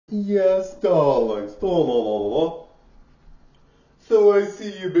Yes, darlings. So I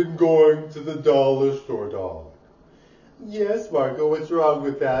see you've been going to the dollar store, darling. Yes, Marco, what's wrong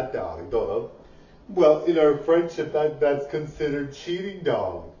with that, darling? Well, in our friendship, that's considered cheating,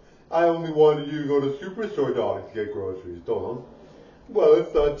 darling. I only wanted you to go to Superstore, darling, to get groceries, Well,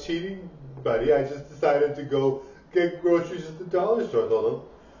 it's not cheating, buddy. I just decided to go get groceries at the dollar store,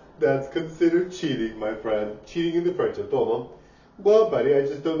 That's considered cheating, my friend. Cheating in the friendship, Well, buddy, I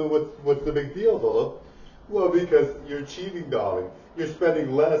just don't know what's the big deal, Well, because you're cheating, darling. You're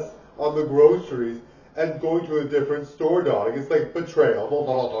spending less on the groceries and going to a different store, darling. It's like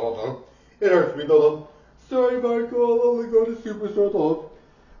betrayal. It hurts me, Sorry, Marco, I'll only go to Superstore,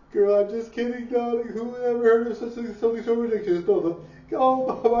 Girl, I'm just kidding, darling. Who ever heard of something so ridiculous,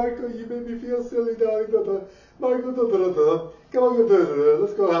 Oh, Marco, you made me feel silly, darling. Marco, come on,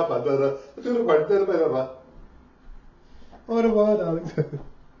 let's go have fun. Let's go to the party. What a darling.